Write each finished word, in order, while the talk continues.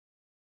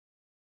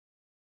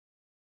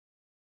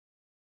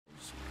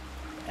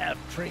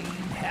half trained,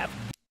 half...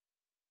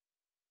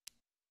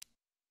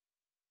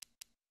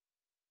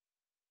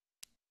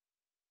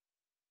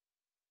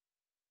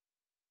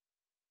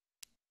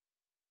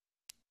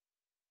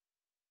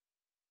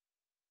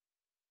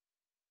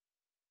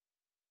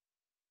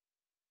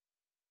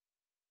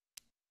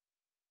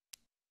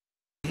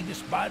 a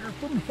spider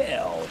from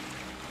hell.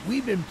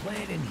 We've been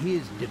planning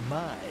his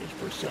demise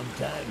for some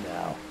time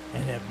now,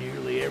 and have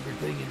nearly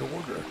everything in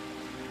order.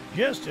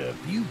 Just a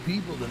few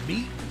people to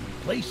meet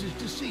and places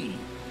to see.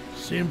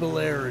 Simple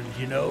errands,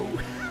 you know.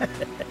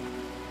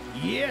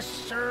 Yes,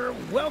 sir.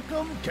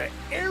 Welcome to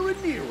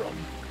Aranerum,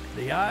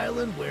 the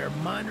island where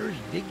miners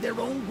dig their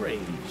own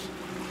graves.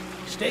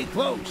 Stay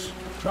close.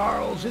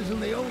 Charles isn't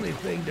the only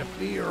thing to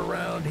fear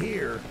around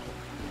here.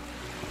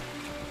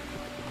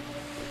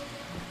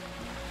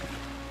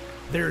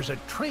 There's a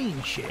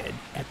train shed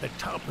at the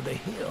top of the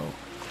hill.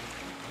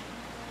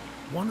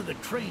 One of the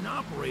train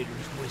operators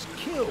was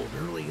killed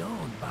early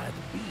on by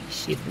the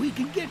beast. If we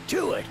can get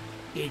to it,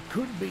 it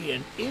could be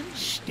an inch.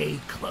 Stay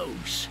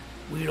close.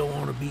 We don't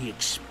want to be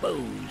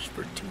exposed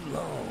for too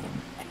long.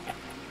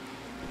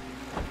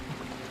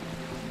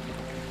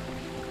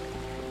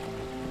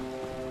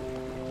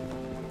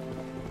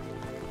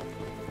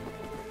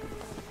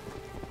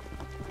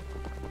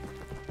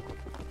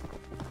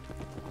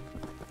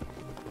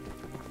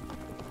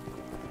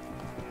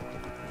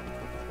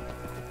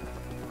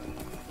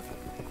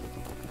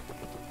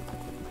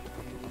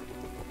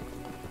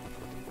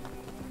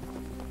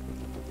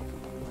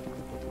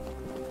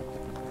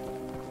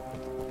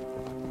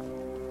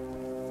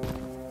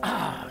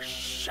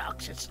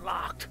 Shucks, it's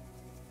locked.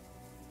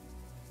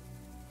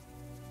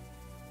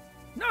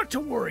 Not to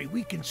worry,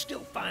 we can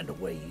still find a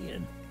way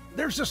in.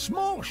 There's a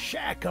small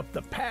shack up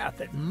the path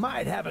that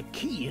might have a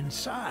key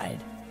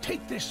inside.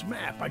 Take this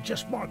map, I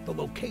just marked the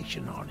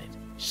location on it.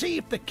 See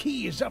if the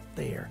key is up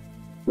there.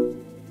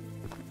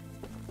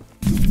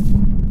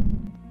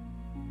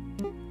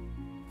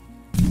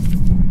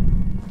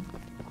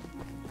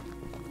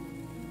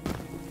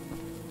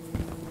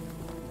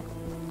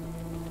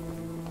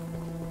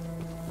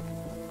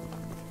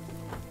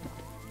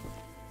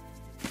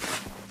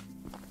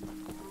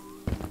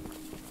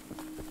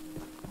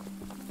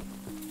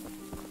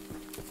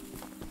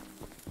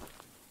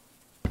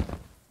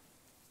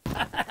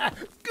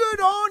 Good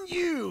on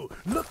you!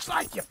 Looks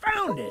like you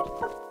found it.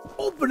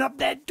 Open up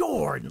that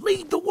door and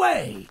lead the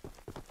way.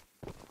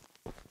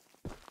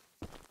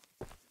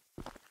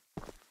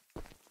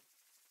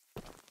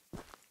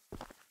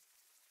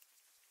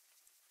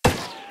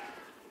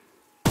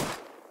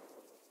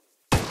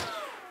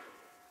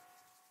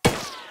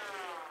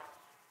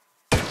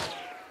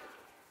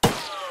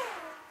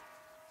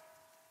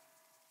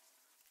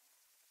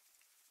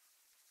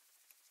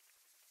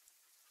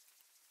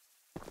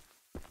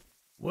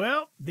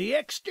 Well, the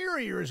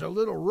exterior is a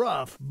little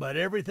rough, but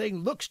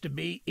everything looks to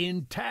be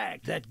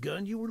intact. That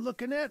gun you were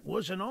looking at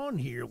wasn't on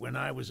here when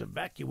I was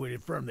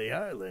evacuated from the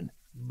island.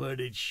 But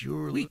it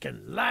sure... We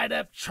can light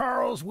up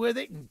Charles with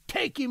it and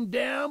take him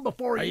down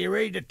before... Are you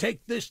ready to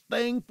take this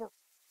thing for...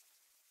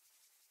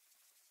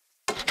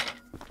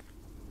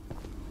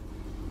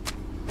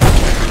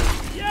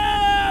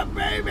 Yeah,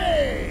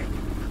 baby!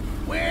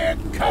 We're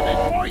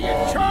coming for you,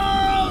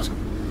 Charles! Do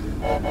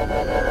you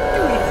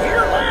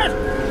hear that?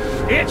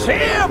 It's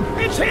him!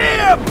 It's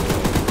him!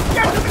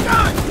 Get to the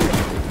gun!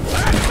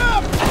 Light him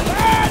up!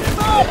 Light him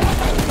up!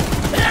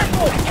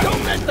 Careful!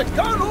 Don't let the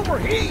gun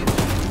overheat!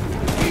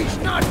 He's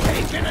not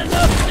taking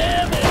enough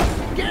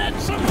damage! Get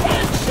some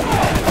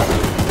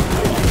headshots!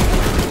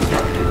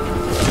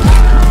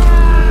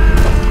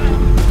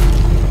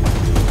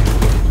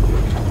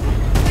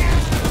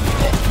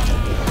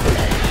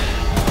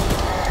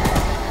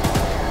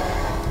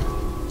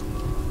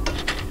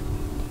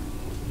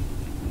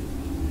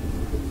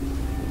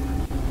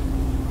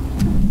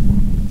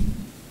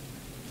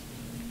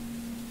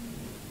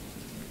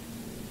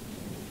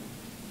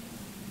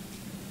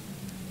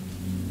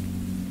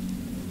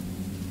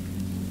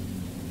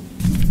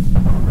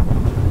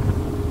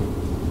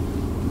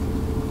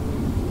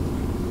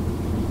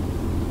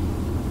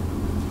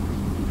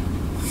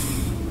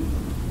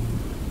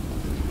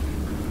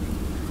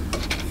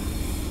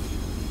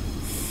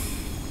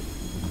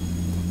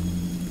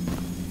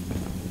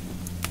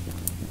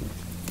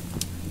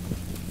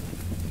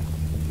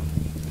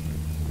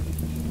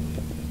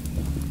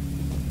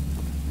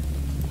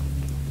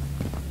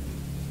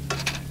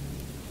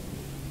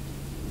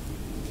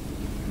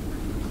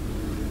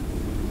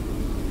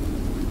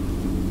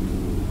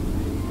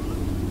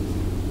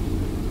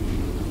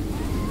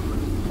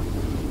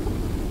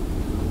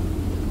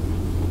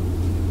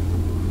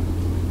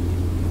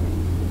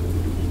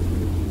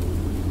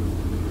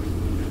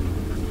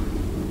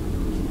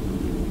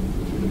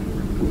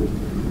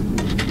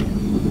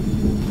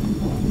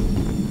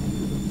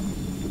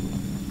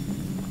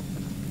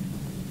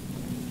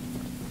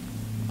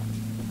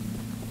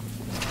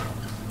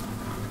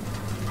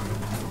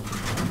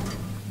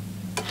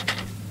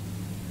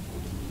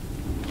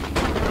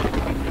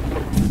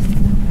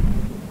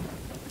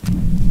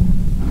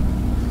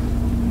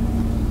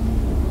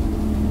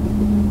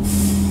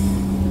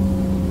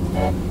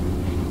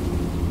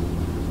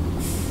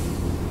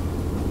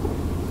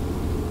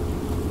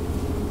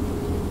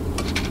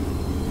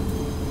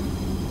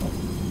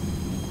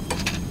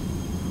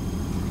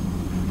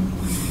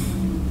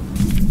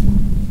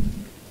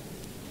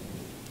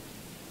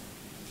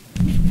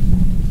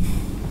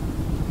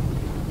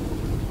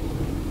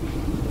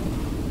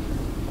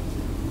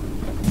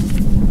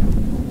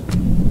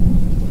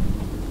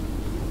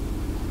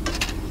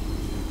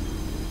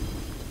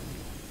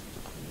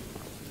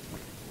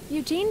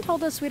 Eugene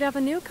told us we'd have a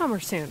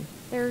newcomer soon.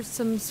 There's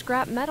some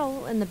scrap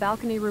metal in the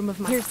balcony room of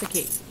my... Here's the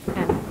key.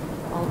 And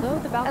although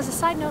the balcony... As a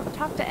side note,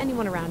 talk to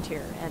anyone around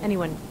here, and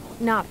anyone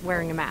not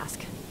wearing a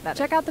mask.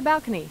 Check out the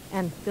balcony,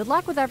 and good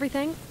luck with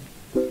everything.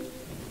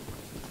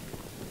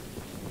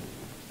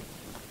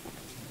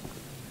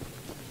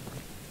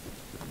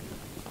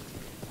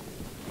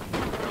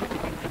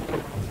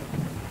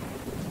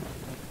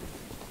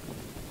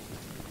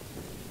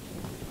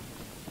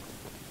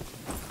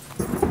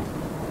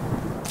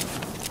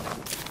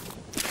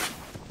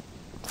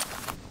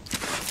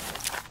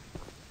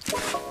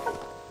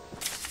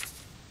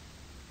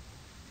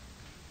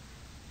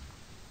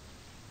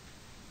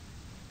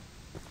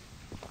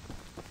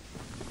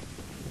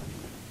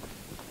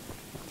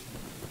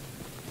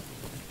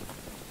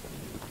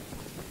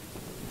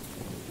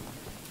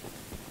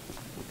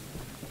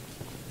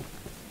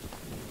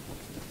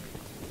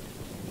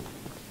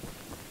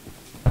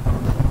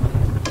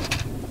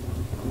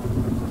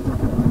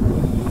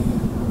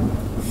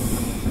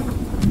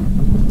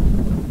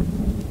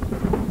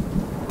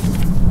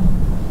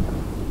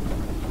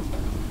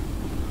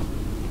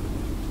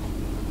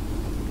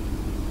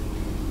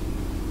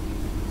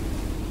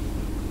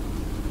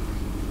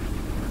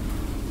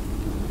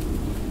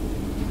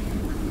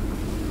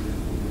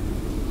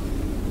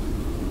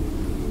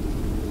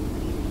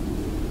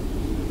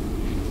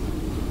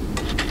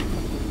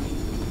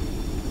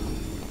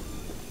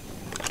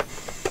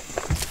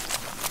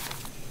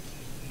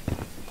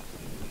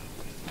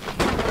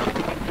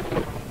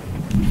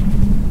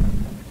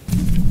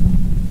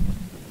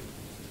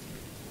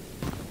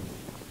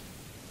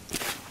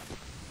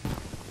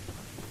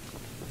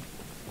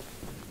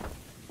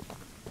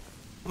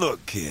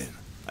 Look, kid,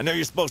 I know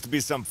you're supposed to be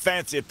some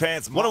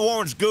fancy-pants. One of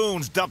Warren's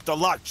goons dumped a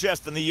locked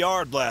chest in the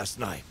yard last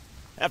night.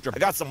 After I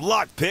got some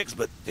lock picks,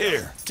 but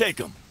here, take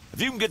them.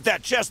 If you can get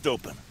that chest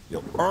open,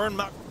 you'll earn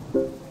my...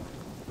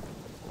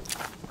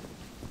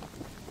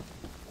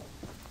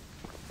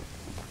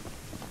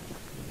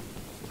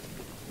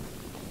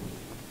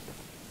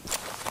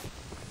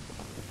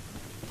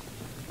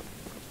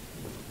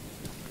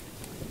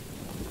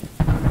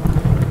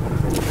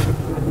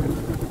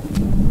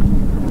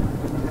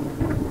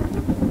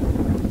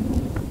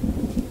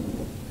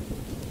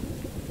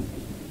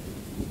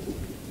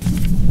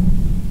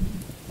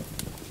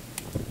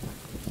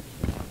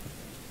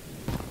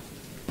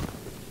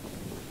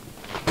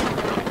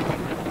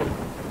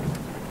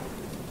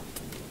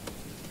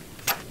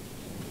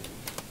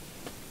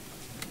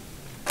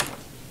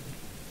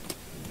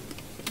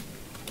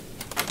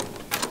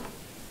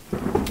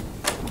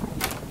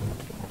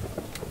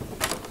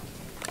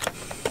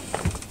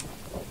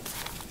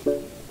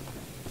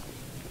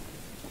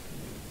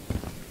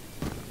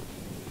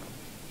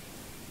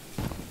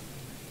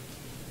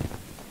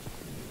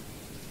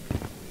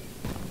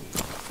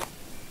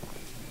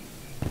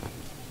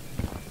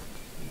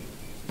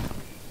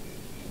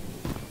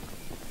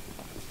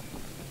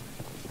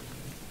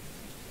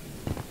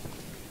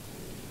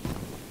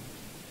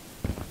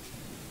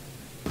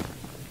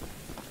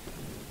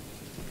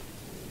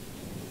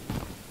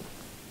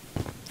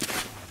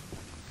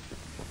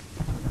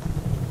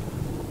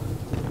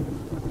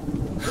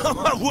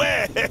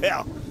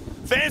 Well,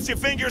 Fancy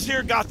Fingers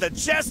here got the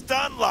chest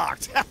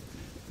unlocked.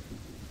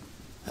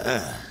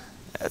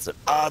 That's an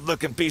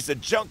odd-looking piece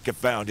of junk you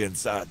found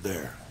inside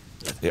there.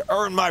 You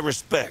earned my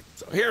respect,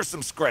 so here's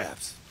some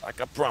scraps,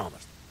 like I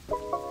promised.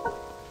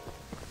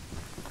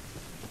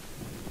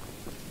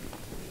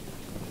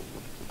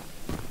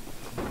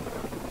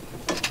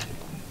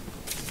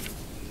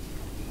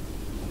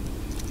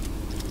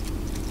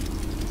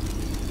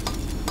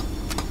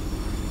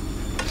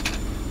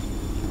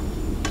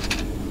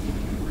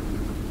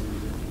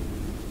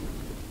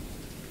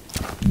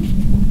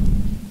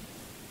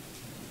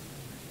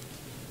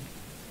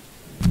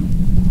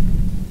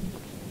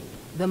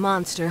 The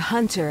monster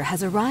hunter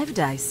has arrived,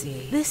 I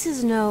see. This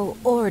is no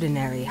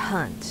ordinary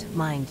hunt,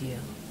 mind you.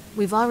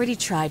 We've already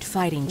tried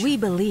fighting. We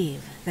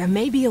believe there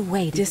may be a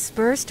way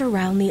dispersed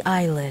around the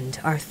island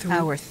are through.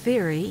 Our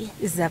theory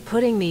is that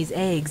putting these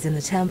eggs in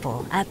the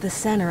temple at the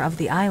center of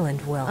the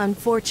island will.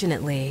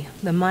 Unfortunately,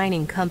 the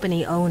mining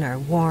company owner,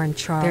 Warren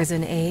Charles. There's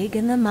an egg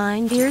in the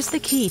mine. Here's the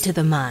key to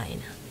the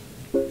mine.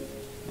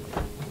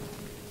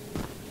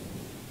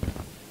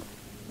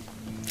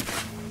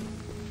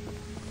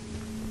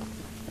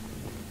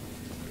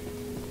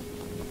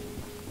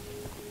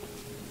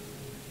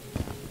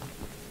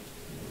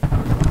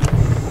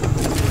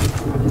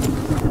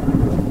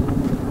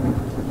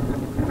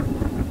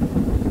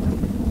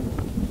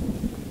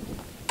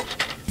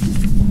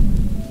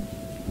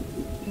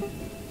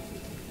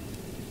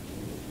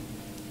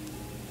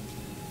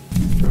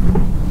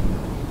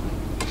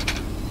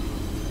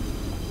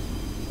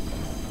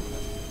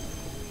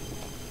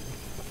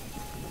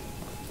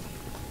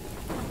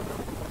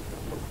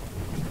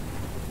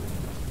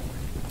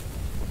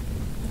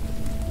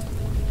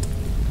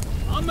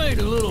 made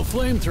a little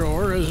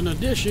flamethrower as an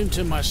addition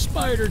to my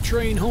spider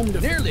train home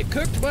defense. Nearly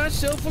cooked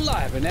myself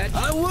alive in that.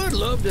 I would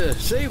love to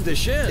save the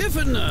shed. If a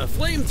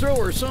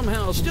flamethrower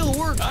somehow still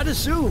works, I'd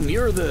assume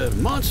you're the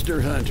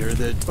monster hunter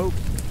that... Oh.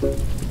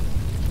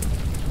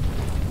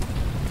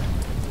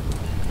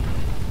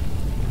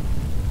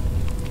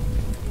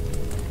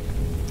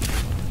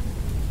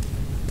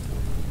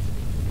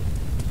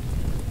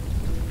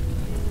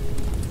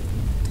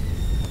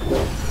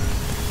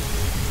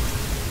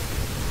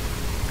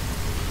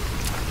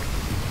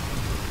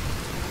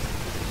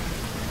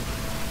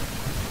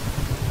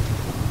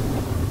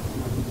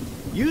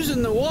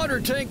 Using the water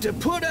tank to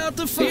put out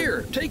the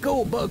fire. Take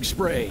old bug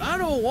spray. I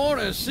don't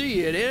want to see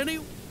it any...